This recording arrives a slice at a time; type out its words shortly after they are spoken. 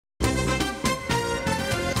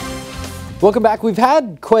Welcome back. We've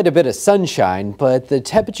had quite a bit of sunshine, but the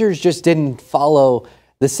temperatures just didn't follow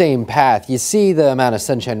the same path. You see the amount of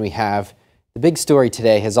sunshine we have. The big story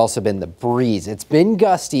today has also been the breeze. It's been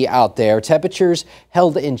gusty out there. Temperatures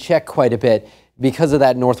held in check quite a bit because of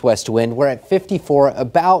that northwest wind. We're at 54,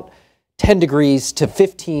 about 10 degrees to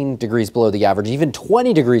 15 degrees below the average, even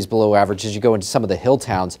 20 degrees below average as you go into some of the hill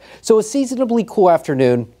towns. So a seasonably cool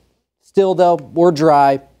afternoon. Still, though, we're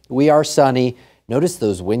dry. We are sunny. Notice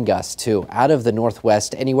those wind gusts, too, out of the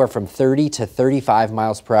northwest, anywhere from 30 to 35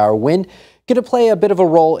 miles per hour. Wind going to play a bit of a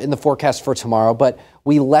role in the forecast for tomorrow, but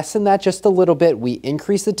we lessen that just a little bit. We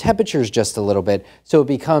increase the temperatures just a little bit, so it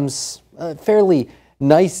becomes a fairly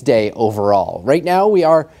nice day overall. Right now, we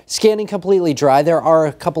are scanning completely dry. There are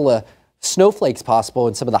a couple of snowflakes possible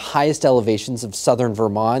in some of the highest elevations of southern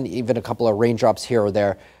Vermont, even a couple of raindrops here or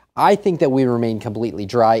there. I think that we remain completely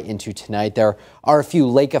dry into tonight. There are a few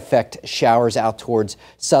lake effect showers out towards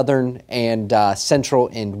southern and central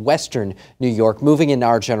and western New York, moving in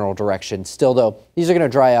our general direction. Still, though, these are going to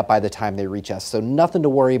dry up by the time they reach us, so nothing to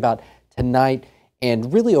worry about tonight.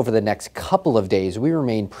 And really over the next couple of days, we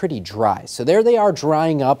remain pretty dry. So there they are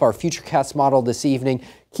drying up. Our Futurecast model this evening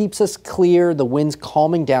keeps us clear. The wind's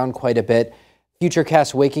calming down quite a bit.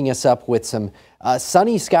 Futurecast waking us up with some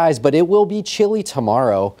sunny skies, but it will be chilly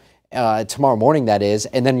tomorrow. Tomorrow morning, that is,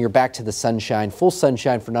 and then you're back to the sunshine, full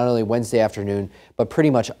sunshine for not only Wednesday afternoon, but pretty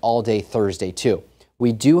much all day Thursday, too.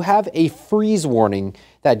 We do have a freeze warning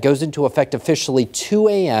that goes into effect officially 2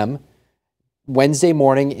 a.m. Wednesday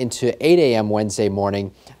morning into 8 a.m. Wednesday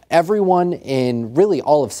morning. Everyone in really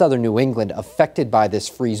all of southern New England affected by this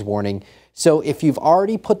freeze warning. So if you've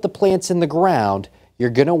already put the plants in the ground, you're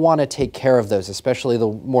going to want to take care of those, especially the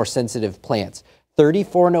more sensitive plants.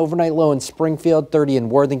 34 an overnight low in Springfield, 30 in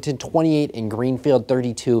Worthington, 28 in Greenfield,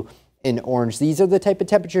 32 in Orange. These are the type of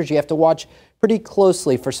temperatures you have to watch pretty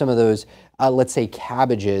closely for some of those, let's say,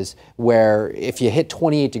 cabbages, where if you hit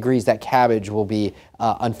 28 degrees, that cabbage will be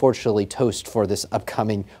unfortunately toast for this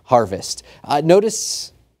upcoming harvest.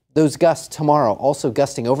 Notice those gusts tomorrow, also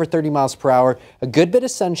gusting over 30 miles per hour. A good bit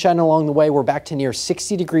of sunshine along the way. We're back to near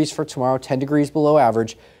 60 degrees for tomorrow, 10 degrees below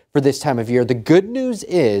average for this time of year. The good news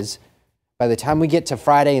is, by the time we get to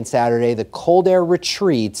Friday and Saturday, the cold air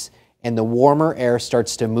retreats and the warmer air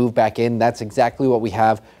starts to move back in. That's exactly what we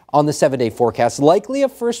have on the 7-day forecast. Likely a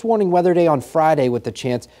first warning weather day on Friday with the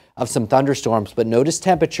chance of some thunderstorms, but notice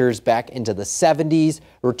temperatures back into the 70s,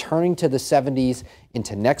 returning to the 70s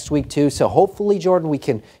into next week too. So hopefully, Jordan, we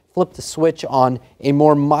can flip the switch on a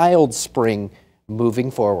more mild spring moving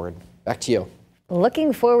forward. Back to you.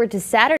 Looking forward to Saturday.